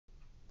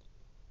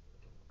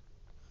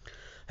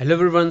Hello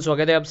everyone,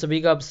 स्वागत है आप सभी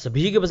का आप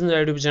सभी के पसंदीदा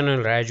यूट्यूब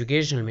चैनल राय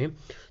एजुकेशन में।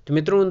 तो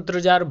मित्रों,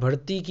 इंतजार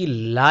भर्ती की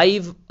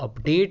लाइव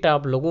अपडेट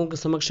आप लोगों के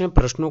समक्ष में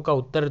प्रश्नों का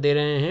उत्तर दे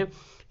रहे हैं।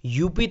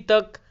 यूपी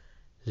तक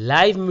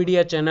लाइव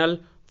मीडिया चैनल,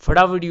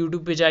 फटाफट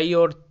यूट्यूब पे जाइए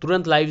और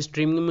तुरंत लाइव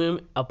स्ट्रीमिंग में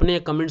अपने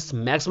कमेंट्स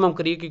मैक्सिमम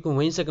करिए, क्योंकि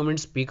वहीं से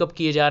कमेंट्स पिकअप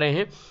किए जा रहे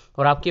हैं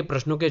और आपके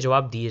प्रश्नों के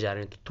जवाब दिए जा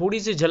रहे हैं। तो थोड़ी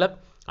सी झलक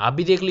आप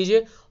भी देख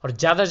लीजिए और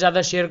ज़्यादा से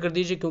ज़्यादा शेयर कर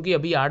दीजिए, क्योंकि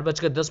अभी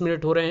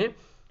 8:10 हो रहे हैं।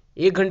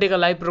 1 घंटे का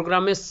लाइव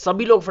प्रोग्राम में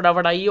सभी लोग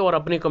फटाफट आइए और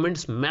अपने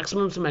कमेंट्स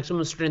मैक्सिमम से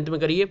मैक्सिमम स्ट्रेंथ में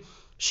करिए।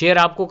 शेयर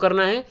आपको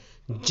करना है,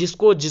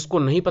 जिसको जिसको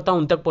नहीं पता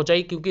उन तक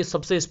पहुंचाइए, क्योंकि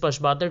सबसे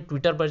स्पष्ट बात है,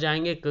 ट्विटर पर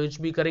जाएंगे कुछ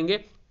भी करेंगे,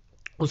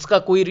 उसका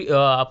कोई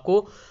आपको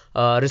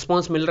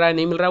रिस्पांस मिल रहा है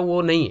नहीं मिल रहा है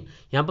वो नहीं है।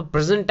 यहाँ पर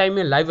प्रेजेंट टाइम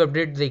में लाइव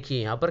अपडेट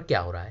देखिए यहाँ पर क्या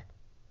हो रहा है।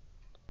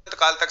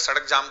 काल तक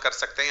सड़क जाम कर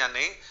सकते हैं या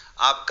नहीं,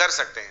 आप कर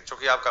सकते हैं,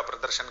 क्योंकि आपका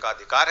प्रदर्शन का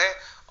अधिकार है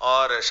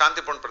और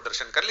शांतिपूर्ण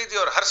प्रदर्शन कर लीजिए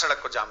और हर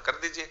सड़क को जाम कर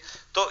दीजिए।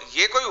 तो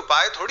ये कोई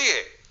उपाय थोड़ी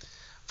है,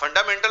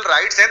 फंडामेंटल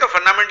राइट्स हैं तो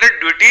फंडामेंटल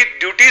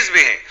ड्यूटीज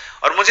भी हैं।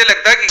 और मुझे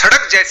लगता है कि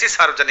सड़क जैसी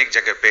सार्वजनिक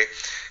जगह पे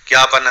क्या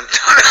आप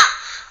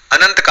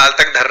अनंत काल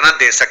तक धरना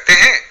दे सकते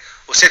हैं,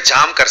 उसे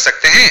जाम कर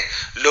सकते हैं,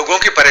 लोगों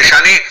की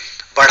परेशानी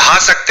बढ़ा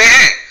सकते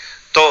हैं।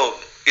 तो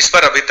इस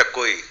पर अभी तक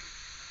कोई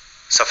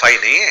सफाई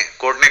नहीं है।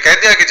 कोर्ट ने कह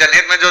दिया कि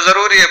जनहित में जो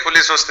जरूरी है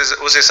पुलिस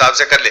उस हिसाब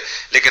से कर ले,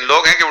 लेकिन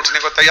लोग हैं कि उठने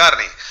को तैयार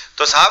नहीं।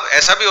 तो साहब,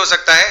 ऐसा भी हो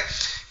सकता है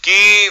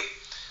कि